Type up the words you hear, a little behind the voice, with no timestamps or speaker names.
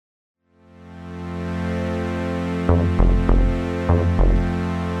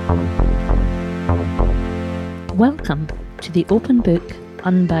Welcome to the Open Book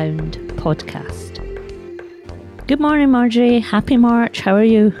Unbound podcast. Good morning, Marjorie. Happy March. How are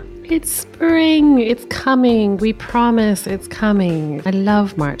you? It's spring. It's coming. We promise it's coming. I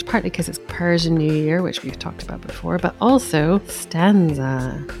love March, partly because it's Persian New Year, which we've talked about before, but also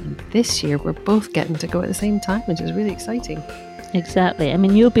Stanza. And this year, we're both getting to go at the same time, which is really exciting. Exactly. I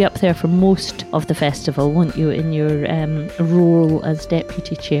mean, you'll be up there for most of the festival, won't you, in your role as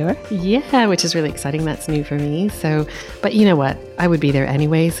deputy chair? Yeah, which is really exciting. That's new for me. But you know what? I would be there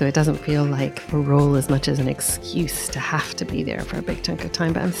anyway, so it doesn't feel like a role as much as an excuse to have to be there for a big chunk of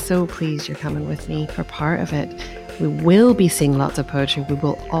time. But I'm so pleased you're coming with me for part of it. We will be seeing lots of poetry. We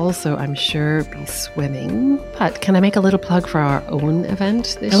will also, I'm sure, be swimming. But can I make a little plug for our own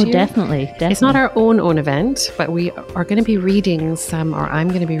event this year? Oh, definitely. It's not our own event, but we are going to be reading I'm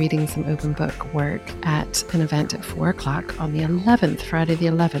going to be reading some open book work at an event at 4 o'clock on the 11th, Friday the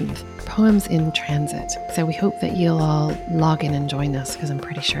 11th. Poems in Transit. So we hope that you'll all log in and join us, because I'm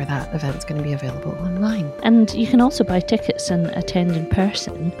pretty sure that event's going to be available online. And you can also buy tickets and attend in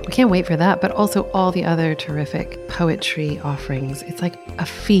person. We can't wait for that, but also all the other terrific poetry offerings. It's like a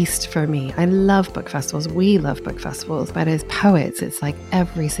feast for me. I love book festivals. We love book festivals. But as poets, it's like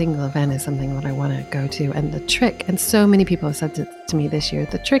every single event is something that I want to go to. And the trick, and so many people have said to me this year,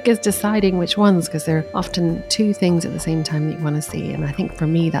 the trick is deciding which ones, because there are often two things at the same time that you want to see. And I think for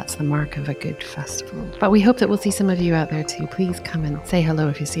me, that's the mark of a good festival. But we hope that we'll see some of you out there too. Please come and say hello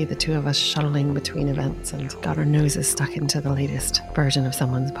if you see the two of us shuttling between events and got our noses stuck into the latest version of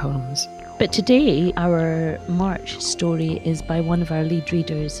someone's poems. But today, our March story is by one of our lead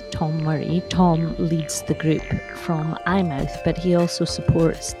readers, Tom Murray. Tom leads the group from Eyemouth, but he also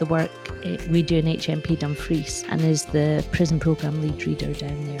supports the work we do in HMP Dumfries and is the prison programme lead reader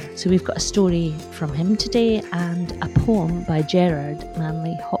down there. So we've got a story from him today and a poem by Gerard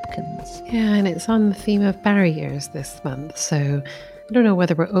Manley Hopkins. Yeah, and it's on the theme of barriers this month. So I don't know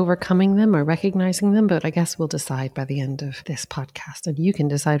whether we're overcoming them or recognizing them, but I guess we'll decide by the end of this podcast, and you can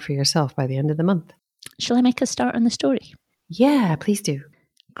decide for yourself by the end of the month. Shall I make a start on the story? Yeah, please do.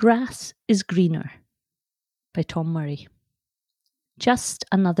 Grass is Greener by Tom Murray. Just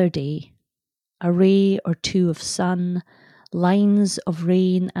another day. A ray or two of sun, lines of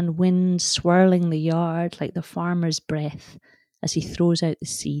rain and wind swirling the yard like the farmer's breath as he throws out the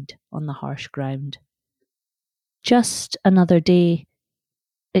seed on the harsh ground. Just another day,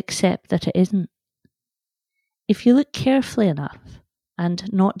 except that it isn't. If you look carefully enough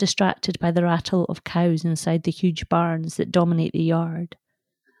and not distracted by the rattle of cows inside the huge barns that dominate the yard,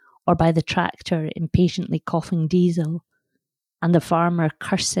 or by the tractor impatiently coughing diesel, and the farmer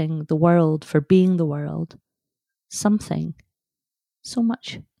cursing the world for being the world, something, so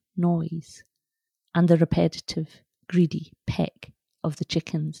much noise, and the repetitive, greedy peck of the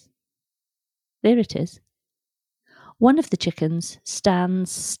chickens. There it is. One of the chickens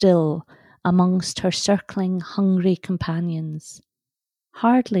stands still amongst her circling, hungry companions.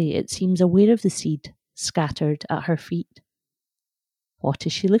 Hardly, it seems, aware of the seed scattered at her feet. What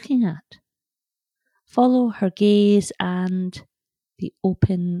is she looking at? Follow her gaze and the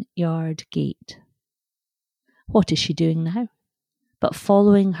open yard gate. What is she doing now? But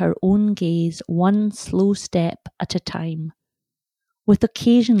following her own gaze one slow step at a time, with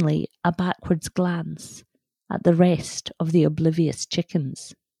occasionally a backwards glance at the rest of the oblivious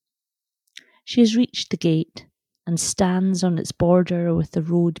chickens. She has reached the gate and stands on its border with the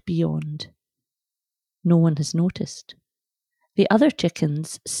road beyond. No one has noticed. The other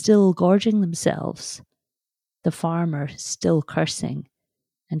chickens still gorging themselves, the farmer still cursing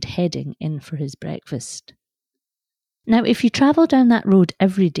and heading in for his breakfast. Now, if you travel down that road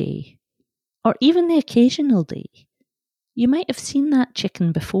every day, or even the occasional day, you might have seen that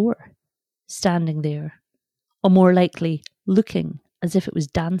chicken before, standing there, or more likely, looking as if it was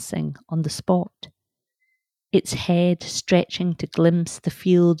dancing on the spot, its head stretching to glimpse the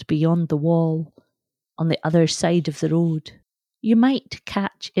field beyond the wall, on the other side of the road. You might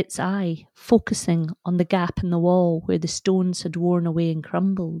catch its eye focusing on the gap in the wall where the stones had worn away and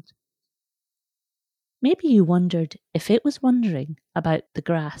crumbled. Maybe you wondered if it was wondering about the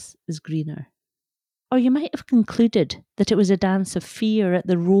grass is greener. Or you might have concluded that it was a dance of fear at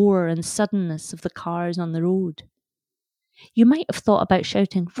the roar and suddenness of the cars on the road. You might have thought about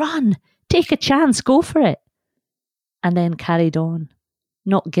shouting, "Run! Take a chance! Go for it!" and then carried on,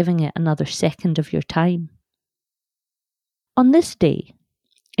 not giving it another second of your time. On this day,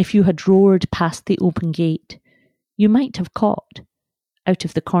 if you had roared past the open gate, you might have caught, out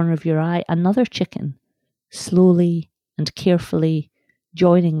of the corner of your eye, another chicken, slowly and carefully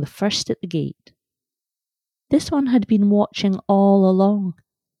joining the first at the gate. This one had been watching all along,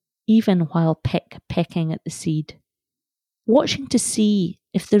 even while pecking at the seed, watching to see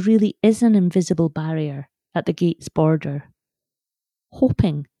if there really is an invisible barrier at the gate's border,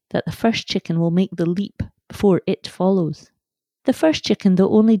 hoping that the first chicken will make the leap before it follows. The first chicken,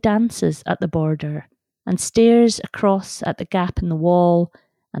 though, only dances at the border and stares across at the gap in the wall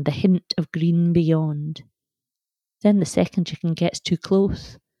and the hint of green beyond. Then the second chicken gets too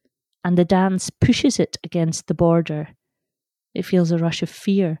close, and the dance pushes it against the border. It feels a rush of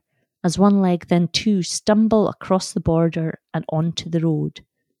fear as one leg, then two, stumble across the border and onto the road.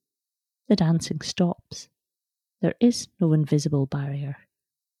 The dancing stops. There is no invisible barrier.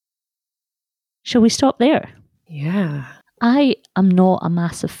 Shall we stop there? Yeah. I am not a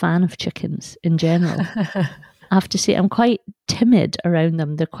massive fan of chickens in general. I have to say, I'm quite timid around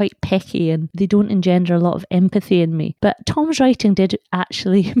them. They're quite pecky and they don't engender a lot of empathy in me. But Tom's writing did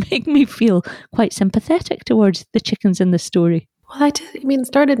actually make me feel quite sympathetic towards the chickens in the story. Well, it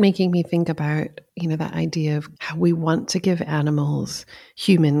started making me think about, that idea of how we want to give animals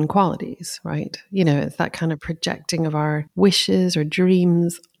human qualities, right? It's that kind of projecting of our wishes or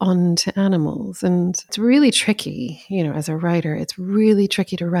dreams onto animals. And it's really tricky, as a writer, it's really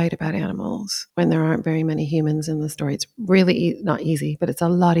tricky to write about animals when there aren't very many humans in the story. It's really not easy, but it's a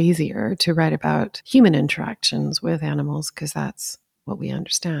lot easier to write about human interactions with animals because that's what we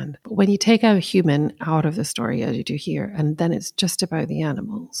understand. But when you take a human out of the story, as you do here, and then it's just about the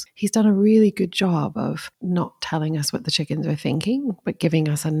animals, he's done a really good job of not telling us what the chickens are thinking, but giving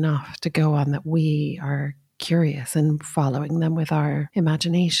us enough to go on that we are curious and following them with our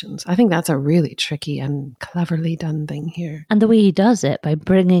imaginations. I think that's a really tricky and cleverly done thing here. And the way he does it, by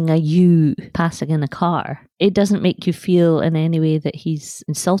bringing a ewe passing in a car, it doesn't make you feel in any way that he's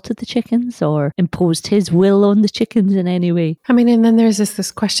insulted the chickens or imposed his will on the chickens in any way. And then there's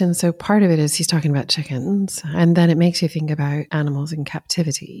this question. So part of it is he's talking about chickens, and then it makes you think about animals in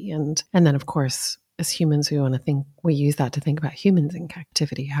captivity. And then, of course, as humans, we use that to think about humans in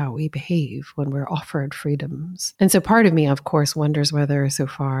captivity, how we behave when we're offered freedoms. And so part of me, of course, wonders whether so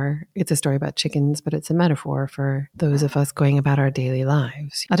far it's a story about chickens, but it's a metaphor for those of us going about our daily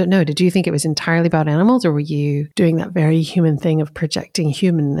lives. I don't know. Did you think it was entirely about animals, or were you doing that very human thing of projecting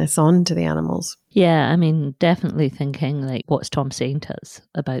humanness onto the animals? Yeah, definitely thinking like, what's Tom saying to us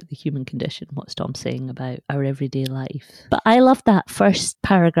about the human condition? What's Tom saying about our everyday life? But I love that first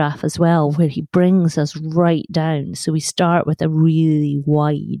paragraph as well, where he brings us right down. So we start with a really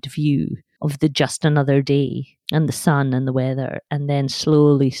wide view of the just another day and the sun and the weather. And then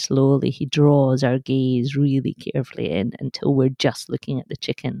slowly he draws our gaze really carefully in until we're just looking at the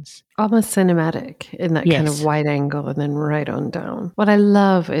chickens. Almost cinematic in that kind of wide angle and then right on down. What I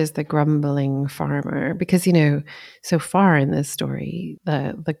love is the grumbling farmer because, so far in this story,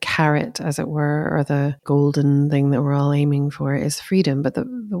 the carrot, as it were, or the golden thing that we're all aiming for is freedom. But the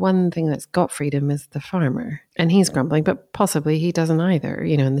one thing that's got freedom is the farmer. And he's grumbling, but possibly he doesn't either,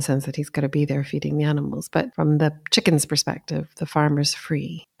 in the sense that he's got to be there feeding the animals. But from the chicken's perspective, the farmer's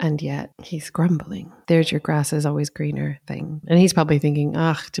free. And yet he's grumbling. There's your grass is always greener thing. And he's probably thinking,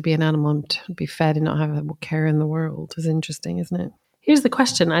 to be an animal and to be fed and not have a care in the world is interesting, isn't it? Here's the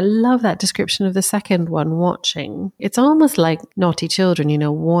question. I love that description of the second one, watching. It's almost like naughty children.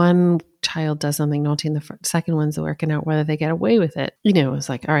 One child does something naughty and the second one's working out whether they get away with it. It's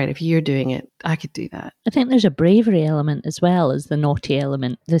like, all right, if you're doing it, I could do that. I think there's a bravery element as well as the naughty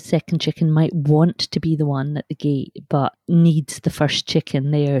element. The second chicken might want to be the one at the gate, but needs the first chicken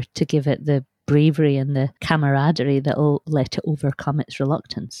there to give it the bravery and the camaraderie that'll let it overcome its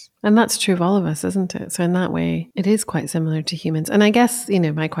reluctance. And that's true of all of us, isn't it? So in that way, it is quite similar to humans. And I guess,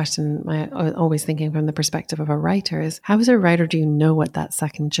 my question, always thinking from the perspective of a writer is, how as a writer do you know what that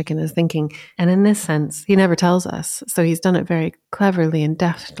second chicken is thinking? And in this sense, he never tells us. So he's done it very cleverly and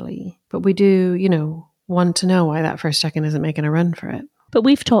deftly. But we do, want to know why that first chicken isn't making a run for it. But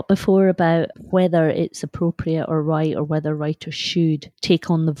we've talked before about whether it's appropriate or right, or whether writers should take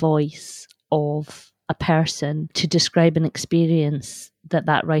on the voice of a person to describe an experience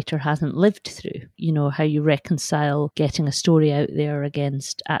that writer hasn't lived through. How you reconcile getting a story out there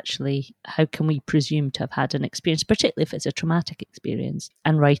against actually how can we presume to have had an experience, particularly if it's a traumatic experience,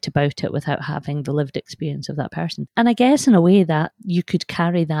 and write about it without having the lived experience of that person. And I guess in a way that you could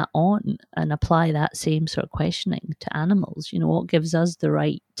carry that on and apply that same sort of questioning to animals. What gives us the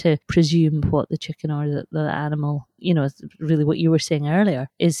right to presume what the chicken or the animal, really what you were saying earlier,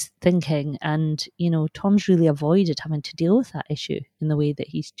 is thinking. And, Tom's really avoided having to deal with that issue in the way that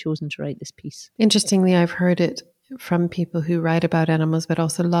he's chosen to write this piece. Interestingly, I've heard it from people who write about animals but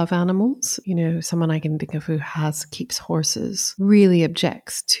also love animals. You know, someone I can think of who keeps horses really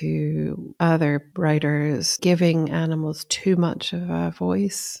objects to other writers giving animals too much of a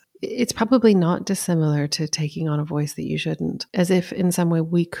voice. It's probably not dissimilar to taking on a voice that you shouldn't, as if in some way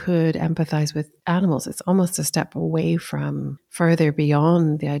we could empathize with animals. It's almost a step away from further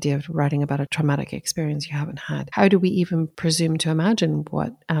beyond the idea of writing about a traumatic experience you haven't had. How do we even presume to imagine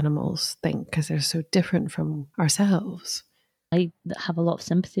what animals think, because they're so different from ourselves? I have a lot of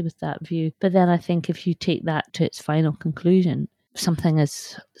sympathy with that view. But then I think if you take that to its final conclusion, something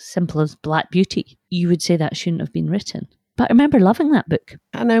as simple as Black Beauty, you would say that shouldn't have been written. But I remember loving that book.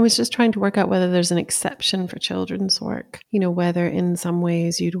 And I was just trying to work out whether there's an exception for children's work, you know, whether in some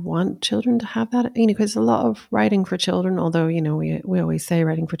ways you'd want children to have that, you know, because a lot of writing for children, although, you know, we always say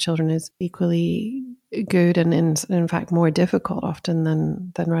writing for children is equally good and in fact more difficult often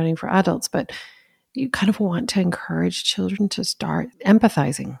than writing for adults. But you kind of want to encourage children to start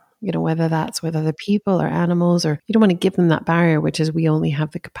empathizing, you know, whether that's with other people or animals, or you don't want to give them that barrier, which is we only have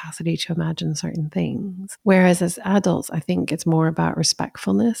the capacity to imagine certain things. Whereas as adults, I think it's more about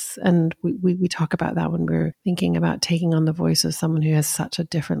respectfulness. And we talk about that when we're thinking about taking on the voice of someone who has such a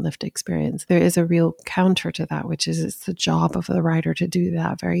different lived experience. There is a real counter to that, which is it's the job of the writer to do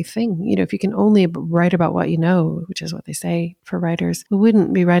that very thing. You know, if you can only write about what you know, which is what they say for writers, we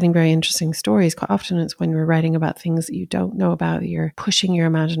wouldn't be writing very interesting stories. Quite often it's when we're writing about things that you don't know about, that you're pushing your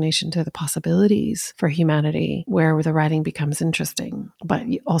imagination to the possibilities for humanity, where the writing becomes interesting, but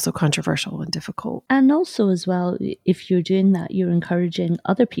also controversial and difficult. And also as well, if you're doing that, you're encouraging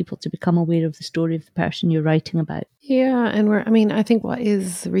other people to become aware of the story of the person you're writing about. Yeah, and I think what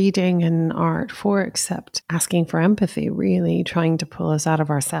is reading and art for except asking for empathy, really trying to pull us out of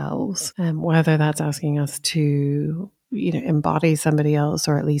ourselves, whether that's asking us to, you know, embody somebody else,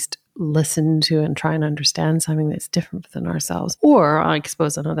 or at least listen to and try and understand something that's different than ourselves. Or I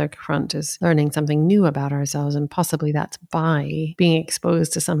suppose another front is learning something new about ourselves, and possibly that's by being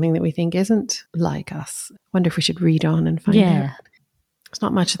exposed to something that we think isn't like us. Wonder if we should read on and find out. There's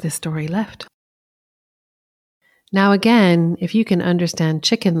not much of this story left. Now again, if you can understand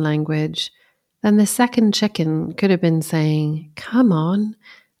chicken language, then the second chicken could have been saying, "Come on,"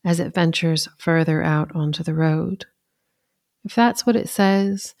 as it ventures further out onto the road. If that's what it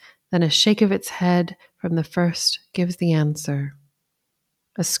says, then a shake of its head from the first gives the answer.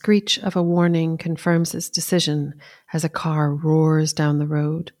 A screech of a warning confirms its decision as a car roars down the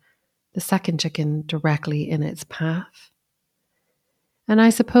road, the second chicken directly in its path. And I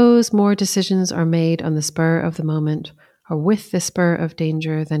suppose more decisions are made on the spur of the moment, or with the spur of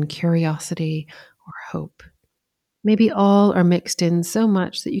danger, than curiosity or hope. Maybe all are mixed in so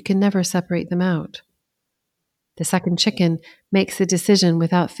much that you can never separate them out. The second chicken makes a decision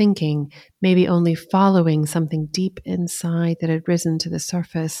without thinking, maybe only following something deep inside that had risen to the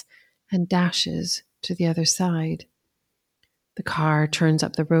surface, and dashes to the other side. The car turns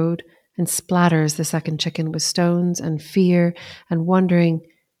up the road and splatters the second chicken with stones and fear and wondering,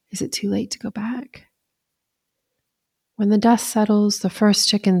 is it too late to go back? When the dust settles, the first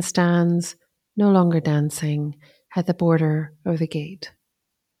chicken stands, no longer dancing, at the border of the gate.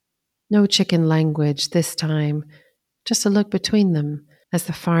 No chicken language this time, just a look between them as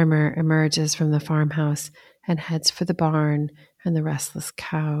the farmer emerges from the farmhouse and heads for the barn and the restless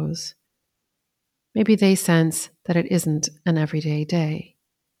cows. Maybe they sense that it isn't an everyday day.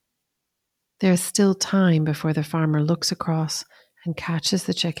 There is still time before the farmer looks across and catches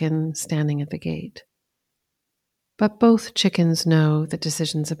the chicken standing at the gate. But both chickens know that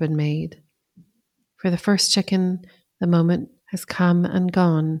decisions have been made. For the first chicken, the moment has come and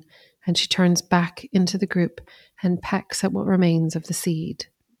gone, and she turns back into the group and pecks at what remains of the seed.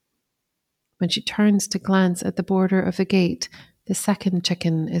 When she turns to glance at the border of the gate, the second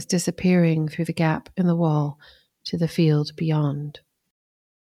chicken is disappearing through the gap in the wall to the field beyond.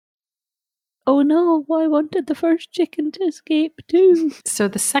 Oh no, I wanted the first chicken to escape too. So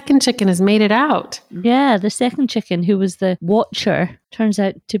the second chicken has made it out. Yeah, the second chicken, who was the watcher, turns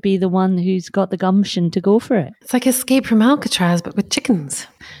out to be the one who's got the gumption to go for it. It's like Escape from Alcatraz, but with chickens.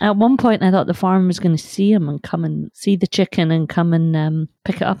 At one point, I thought the farmer was going to see him and come and see the chicken and come and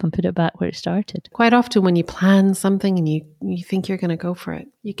pick it up and put it back where it started. Quite often when you plan something and you think you're going to go for it,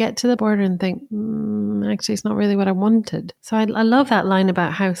 you get to the border and think, actually, it's not really what I wanted. So I love that line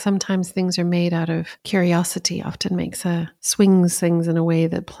about how sometimes things are made out of curiosity, often swings things in a way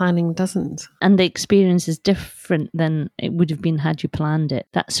that planning doesn't. And the experience is different than it would have been had you planned it.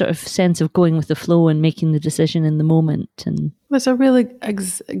 That sort of sense of going with the flow and making the decision in the moment. And there's a real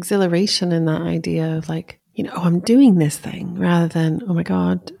exhilaration in that idea of like, I'm doing this thing, rather than, oh my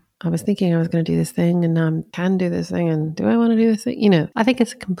God, I was thinking I was going to do this thing and now I can do this thing. And do I want to do this thing? You know, I think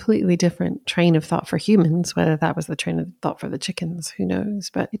it's a completely different train of thought for humans, whether that was the train of thought for the chickens, who knows?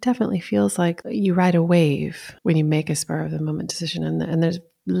 But it definitely feels like you ride a wave when you make a spur of the moment decision, and there's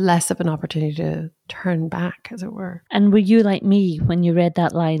less of an opportunity to turn back, as it were. And were you like me when you read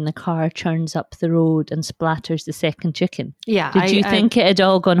that line, the car churns up the road and splatters the second chicken? Yeah. Did you think it had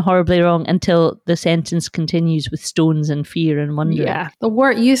all gone horribly wrong until the sentence continues with stones and fear and wonder? Yeah. The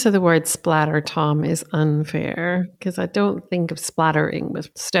use of the word splatter, Tom, is unfair because I don't think of splattering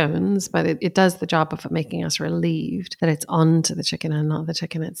with stones, but it does the job of making us relieved that it's onto the chicken and not the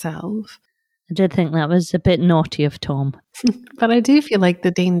chicken itself. I did think that was a bit naughty of Tom. But I do feel like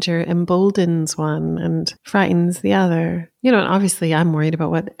the danger emboldens one and frightens the other. You know, obviously I'm worried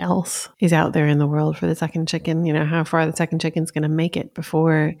about what else is out there in the world for the second chicken. You know, how far the second chicken's going to make it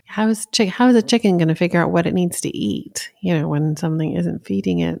before. How is a chicken going to figure out what it needs to eat, you know, when something isn't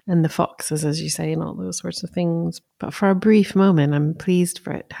feeding it? And the foxes, as you say, and all those sorts of things. But for a brief moment, I'm pleased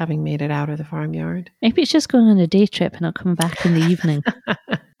for it having made it out of the farmyard. Maybe it's just going on a day trip and not coming back in the evening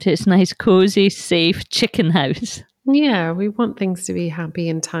to its nice, cozy, safe chicken house. Yeah, we want things to be happy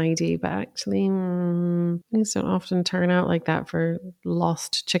and tidy, but actually things don't often turn out like that for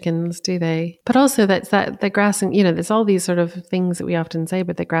lost chickens, do they? But also that's that the grass, and you know, there's all these sort of things that we often say,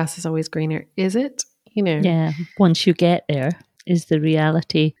 but the grass is always greener. Is it? You know? Yeah, once you get there, is the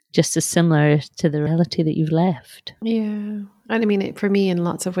reality just as similar to the reality that you've left? Yeah. And I mean, for me, in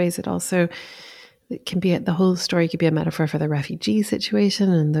lots of ways, it can be, the whole story could be a metaphor for the refugee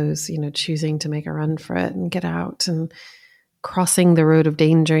situation and those, you know, choosing to make a run for it and get out and crossing the road of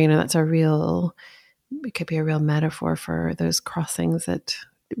danger. You know, it could be a real metaphor for those crossings, that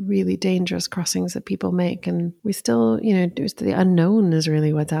really dangerous crossings that people make. And we still, you know, the unknown is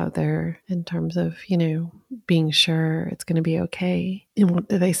really what's out there in terms of, you know, being sure it's going to be okay. And what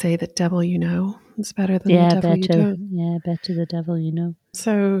do they say? The devil you know is better than the devil you don't. Yeah, better the devil you know.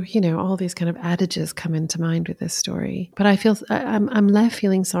 So, you know, all these kind of adages come into mind with this story. But I'm left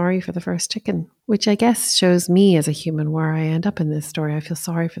feeling sorry for the first chicken, which I guess shows me as a human where I end up in this story. I feel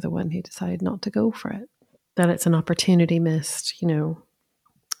sorry for the one who decided not to go for it, that it's an opportunity missed, you know.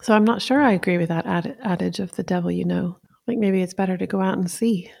 So I'm not sure I agree with that adage of the devil you know. I think maybe it's better to go out and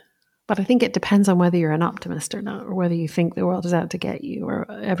see. But I think it depends on whether you're an optimist or not, or whether you think the world is out to get you or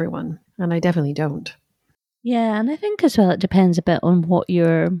everyone. And I definitely don't. Yeah, and I think as well it depends a bit on what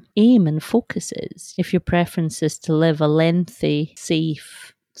your aim and focus is. If your preference is to live a lengthy,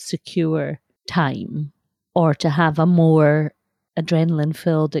 safe, secure time, or to have a more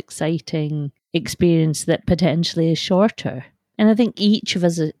adrenaline-filled, exciting experience that potentially is shorter. And I think each of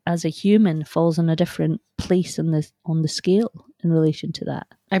us as a human falls on a different place on the scale in relation to that.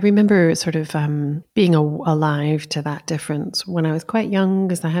 I remember sort of being alive to that difference when I was quite young,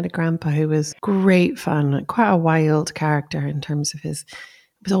 because I had a grandpa who was great fun, quite a wild character in terms of he was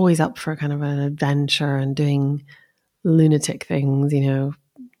always up for kind of an adventure and doing lunatic things, you know,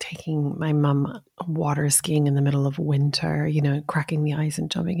 taking my mum water skiing in the middle of winter, you know, cracking the ice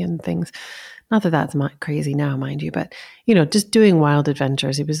and jumping in things. Not that that's crazy now, mind you, but, you know, just doing wild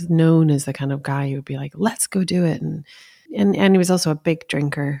adventures. He was known as the kind of guy who would be like, let's go do it. And he was also a big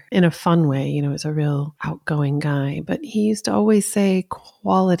drinker in a fun way. You know, he was a real outgoing guy. But he used to always say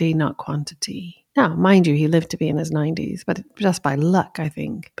quality, not quantity. Now, mind you, he lived to be in his 90s, but just by luck, I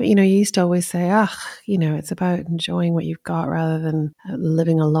think. But, you know, he used to always say, you know, it's about enjoying what you've got rather than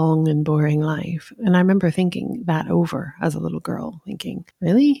living a long and boring life. And I remember thinking that over as a little girl, thinking,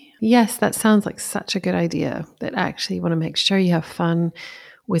 really? Yes, that sounds like such a good idea, that actually you want to make sure you have fun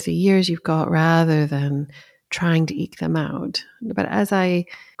with the years you've got rather than trying to eke them out. But as I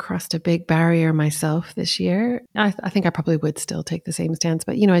crossed a big barrier myself this year, I think I probably would still take the same stance.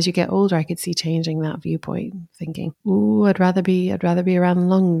 But, you know, as you get older, I could see changing that viewpoint, thinking, ooh, I'd rather be around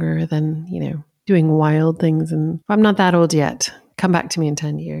longer than, you know, doing wild things. And I'm not that old yet. Come back to me in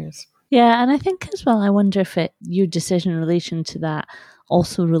 10 years. Yeah, and I think as well, I wonder if your decision in relation to that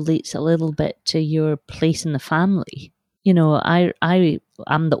also relates a little bit to your place in the family. You know, I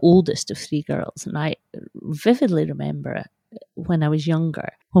am the oldest of three girls, and I vividly remember when I was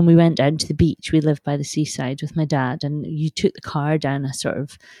younger, when we went down to the beach. We lived by the seaside with my dad, and you took the car down a sort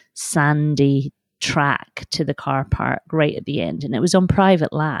of sandy track to the car park right at the end, and it was on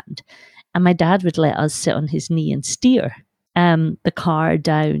private land. And my dad would let us sit on his knee and steer the car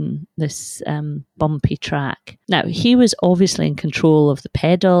down this bumpy track. Now, he was obviously in control of the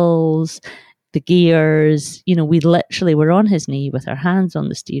pedals, the gears. You know, we literally were on his knee with our hands on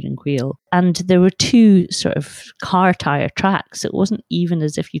the steering wheel. And there were two sort of car tire tracks. It wasn't even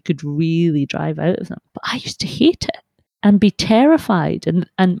as if you could really drive out of them. But I used to hate it. and be terrified.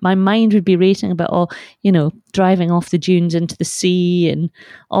 And my mind would be racing about driving off the dunes into the sea and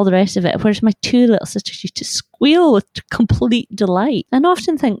all the rest of it. Whereas my two little sisters used to squeal with complete delight. And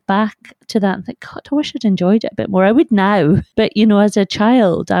often think back to that and think, God, I wish I'd enjoyed it a bit more. I would now. But, as a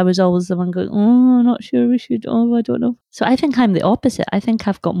child, I was always the one going, oh, I'm not sure we should. Oh, I don't know. So I think I'm the opposite. I think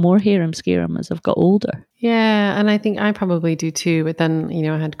I've got more harem-scarem as I've got older. Yeah, and I think I probably do too. But then,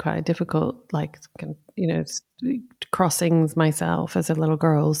 I had quite a difficult, crossings myself as a little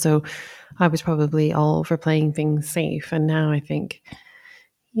girl. So I was probably all for playing things safe. And now I think,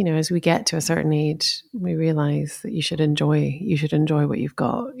 as we get to a certain age, we realize that you should enjoy what you've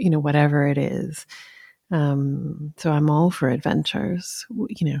got, whatever it is. So I'm all for adventures,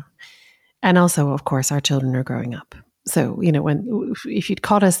 and also, of course, our children are growing up. So, if you'd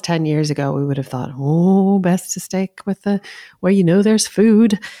caught us 10 years ago, we would have thought, oh, best to stick with where there's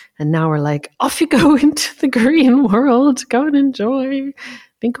food. And now we're like, off you go into the green world, go and enjoy.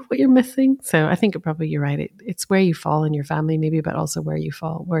 Think of what you're missing. So I think you're right. It's where you fall in your family, maybe, but also where you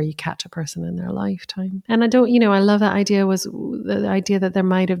fall, where you catch a person in their lifetime. And I love that idea, was the idea that there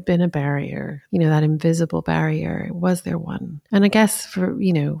might have been a barrier, that invisible barrier. Was there one? And I guess for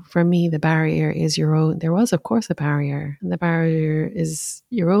me, the barrier is your own. There was, of course, a barrier, and the barrier is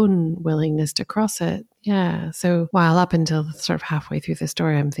your own willingness to cross it. Yeah. So while up until sort of halfway through the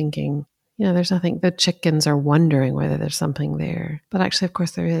story, I'm thinking, there's nothing. The chickens are wondering whether there's something there. But actually, of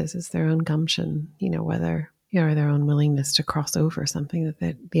course, there is. It's their own gumption, whether, or their own willingness to cross over something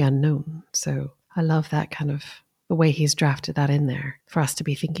that the unknown. So I love that kind of the way he's drafted that in there for us to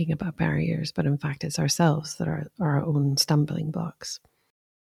be thinking about barriers. But in fact, it's ourselves that are our own stumbling blocks.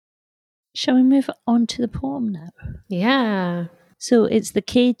 Shall we move on to the poem now? Yeah. So it's The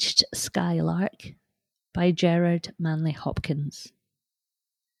Caged Skylark by Gerard Manley Hopkins.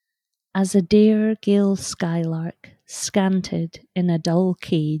 As a dare gale skylark, scanted in a dull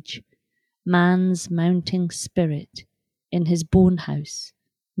cage, man's mounting spirit in his bone house,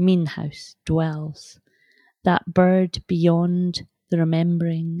 mean house, dwells, that bird beyond the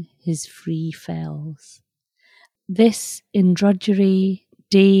remembering his free fells. This in drudgery,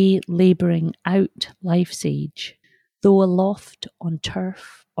 day labouring out life's age, though aloft on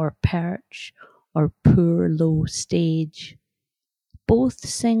turf or perch or poor low stage, both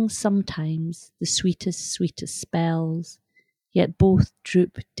sing sometimes the sweetest spells, yet both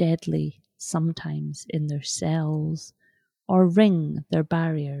droop deadly sometimes in their cells, or ring their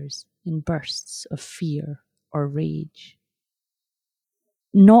barriers in bursts of fear or rage.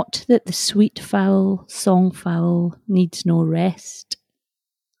 Not that the sweet fowl, song fowl, needs no rest.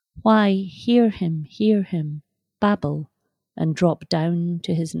 Why, hear him, babble, and drop down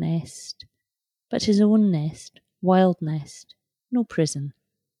to his nest, but his own nest, wild nest, no prison.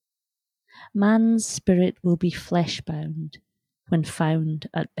 Man's spirit will be flesh-bound when found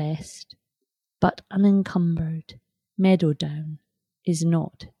at best, but unencumbered, meadow down, is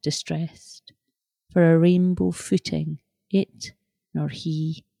not distressed, for a rainbow footing it nor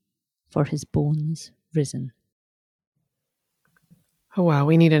he, for his bones risen. Oh wow,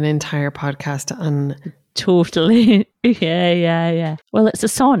 we need an entire podcast on... Totally. Yeah. Well, it's a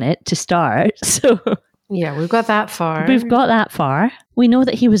sonnet to start, so... Yeah, we've got that far. We know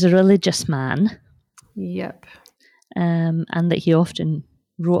that he was a religious man. Yep. And that he often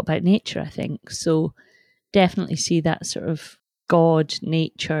wrote about nature, I think. So definitely see that sort of God,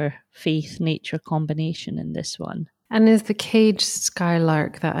 nature, faith, nature combination in this one. And is the caged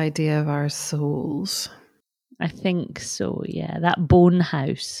skylark that idea of our souls? I think so, yeah. That bone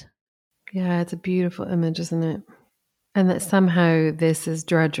house. Yeah, it's a beautiful image, isn't it? And that somehow this is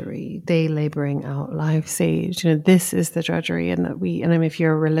drudgery, day labouring out life's age. This is the drudgery, and that if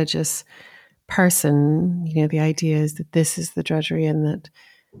you're a religious person, the idea is that this is the drudgery, and that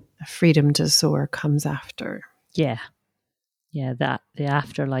the freedom to soar comes after. Yeah, that the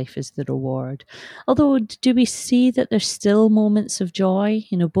afterlife is the reward. Although, do we see that there's still moments of joy?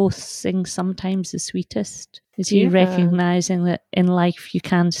 Both sing sometimes the sweetest. Is he recognising that in life you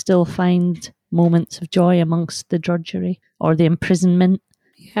can still find moments of joy amongst the drudgery or the imprisonment?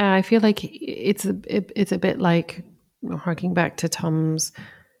 Yeah, I feel like it's a bit like, harking back to Tom's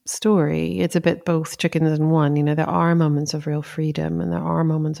story, it's a bit both chickens in one. There are moments of real freedom and there are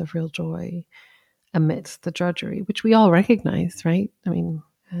moments of real joy amidst the drudgery, which we all recognize, right?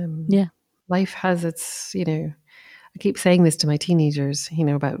 Life has its, I keep saying this to my teenagers,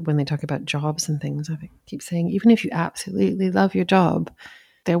 about when they talk about jobs and things. I keep saying, even if you absolutely love your job,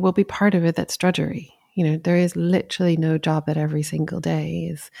 there will be part of it that's drudgery. There is literally no job that every single day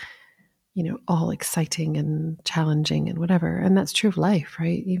is, all exciting and challenging and whatever. And that's true of life,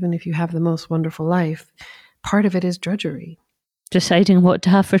 right? Even if you have the most wonderful life, part of it is drudgery. Deciding what to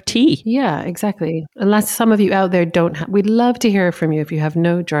have for tea. Yeah, exactly. Unless some of you out there don't have, we'd love to hear from you if you have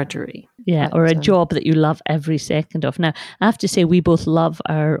no drudgery. Yeah, or a job that you love every second of. Now, I have to say, we both love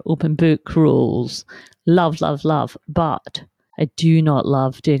our open book roles. Love, love, love. But I do not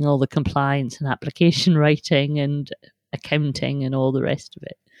love doing all the compliance and application writing and accounting and all the rest of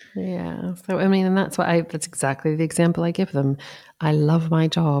it. Yeah. So, I mean, and that's exactly the example I give them. I love my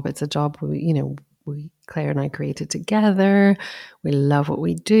job. It's a job Claire and I created together. We love what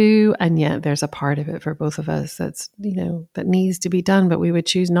we do. And yet there's a part of it for both of us that's, that needs to be done, but we would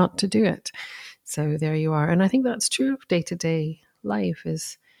choose not to do it. So there you are. And I think that's true of day-to-day life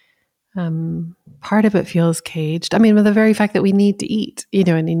is part of it feels caged. I mean, with the very fact that we need to eat,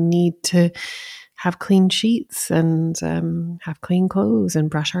 and we need to have clean sheets and have clean clothes and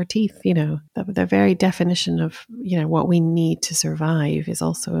brush our teeth, the very definition of, what we need to survive is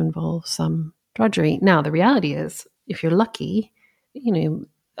also involves some drudgery. Now, the reality is, if you're lucky,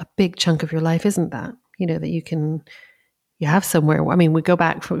 a big chunk of your life isn't that, that you have somewhere. I mean, if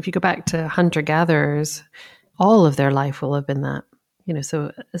you go back to hunter-gatherers, all of their life will have been that,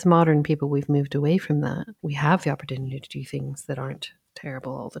 so as modern people, we've moved away from that. We have the opportunity to do things that aren't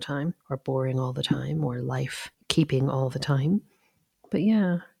terrible all the time or boring all the time or life keeping all the time. But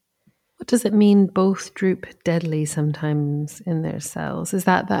yeah. What does it mean both droop deadly sometimes in their cells? Is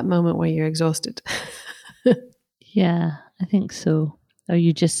that moment where you're exhausted? Yeah, I think so. Or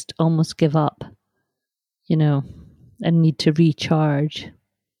you just almost give up, and need to recharge.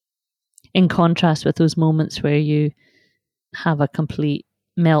 In contrast with those moments where you have a complete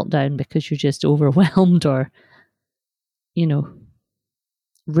meltdown because you're just overwhelmed or,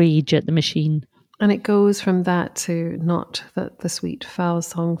 rage at the machine. And it goes from that to not that the sweet fowl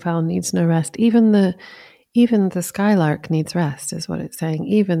song fowl needs no rest. Even the skylark needs rest, is what it's saying.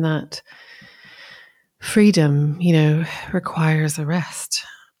 Even that freedom, requires a rest.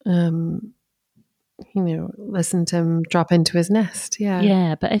 Listen to him drop into his nest. Yeah.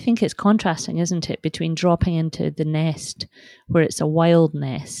 Yeah, but I think it's contrasting, isn't it, between dropping into the nest where it's a wild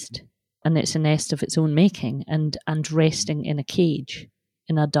nest and it's a nest of its own making and resting in a cage.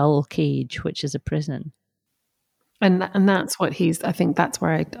 In a dull cage, which is a prison. And that's what I think that's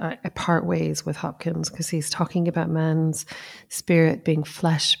where I part ways with Hopkins, because he's talking about man's spirit being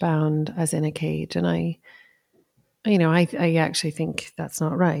flesh bound as in a cage. And I actually think that's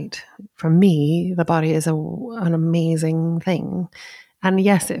not right. For me, the body is an amazing thing. And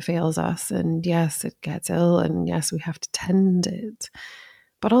yes, it fails us. And yes, it gets ill. And yes, we have to tend it.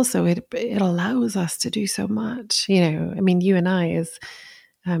 But also it allows us to do so much. I mean, you and I as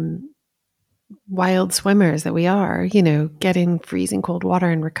wild swimmers that we are, get in freezing cold water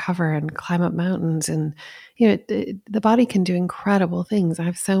and recover and climb up mountains. And, the body can do incredible things. I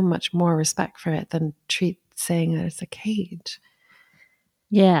have so much more respect for it than saying that it's a cage.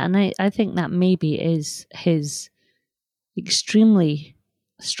 Yeah, and I think that maybe is his extremely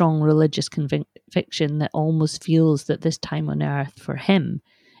strong religious conviction that almost feels that this time on earth for him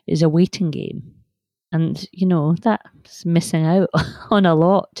is a waiting game. And, that's missing out on a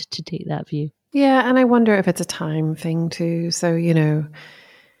lot to take that view. Yeah, and I wonder if it's a time thing too. So,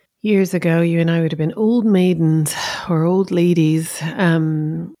 years ago, you and I would have been old maidens or old ladies.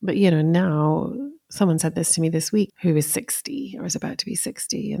 But, now someone said this to me this week who was 60 or was about to be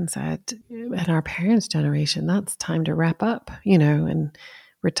 60 and said, in our parents' generation, that's time to wrap up, and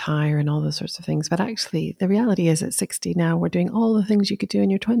retire and all those sorts of things. But actually, the reality is at 60 now, we're doing all the things you could do in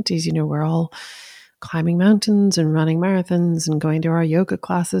your 20s. We're all climbing mountains and running marathons and going to our yoga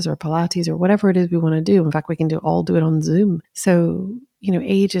classes or Pilates or whatever it is we want to do. In fact, we can do it on Zoom. So,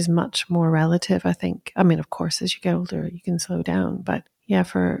 age is much more relative, I think. I mean, of course, as you get older, you can slow down. But yeah,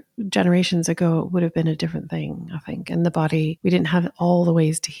 for generations ago, it would have been a different thing, I think. And the body, we didn't have all the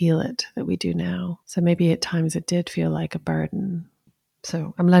ways to heal it that we do now. So maybe at times it did feel like a burden.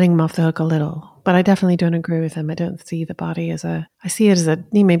 So I'm letting him off the hook a little, but I definitely don't agree with him. I don't see the body I see it as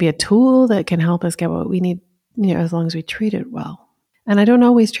maybe a tool that can help us get what we need, as long as we treat it well. And I don't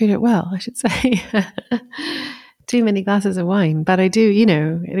always treat it well, I should say. Too many glasses of wine, but I do,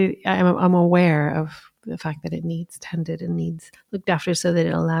 I'm aware of the fact that it needs tended and needs looked after so that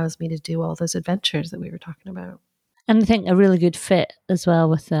it allows me to do all those adventures that we were talking about. And I think a really good fit as well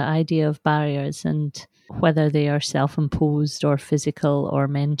with the idea of barriers and whether they are self-imposed or physical or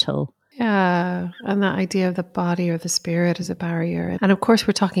mental. Yeah, and that idea of the body or the spirit as a barrier. And of course,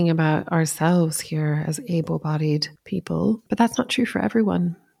 we're talking about ourselves here as able-bodied people, but that's not true for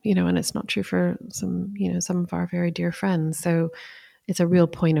everyone, and it's not true for some of our very dear friends. So it's a real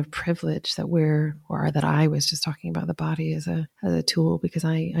point of privilege that that I was just talking about the body as a tool, because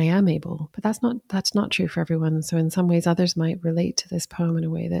I am able. But that's not true for everyone. So in some ways, others might relate to this poem in a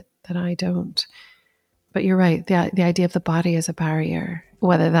way that I don't. But you're right. The idea of the body as a barrier,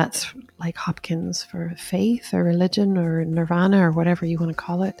 whether that's like Hopkins for faith or religion or nirvana or whatever you want to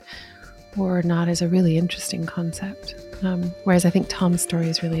call it, or not, is a really interesting concept. Whereas I think Tom's story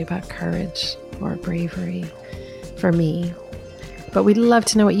is really about courage or bravery for me. But we'd love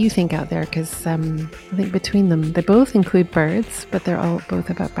to know what you think out there, because I think between them, they both include birds, but they're all both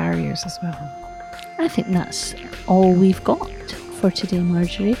about barriers as well. I think that's all we've got for today,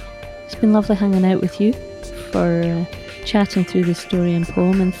 Marjorie. It's been lovely hanging out with you for chatting through the story and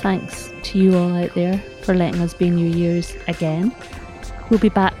poem, and thanks to you all out there for letting us be in your ears again. We'll be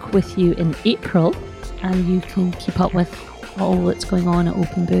back with you in April, and you can keep up with all that's going on at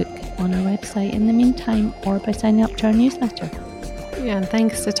Open Book on our website in the meantime, or by signing up to our newsletter. Yeah, and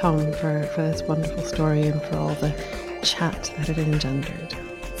thanks to Tom for this wonderful story and for all the chat that it engendered.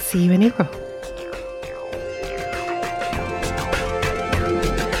 See you in April.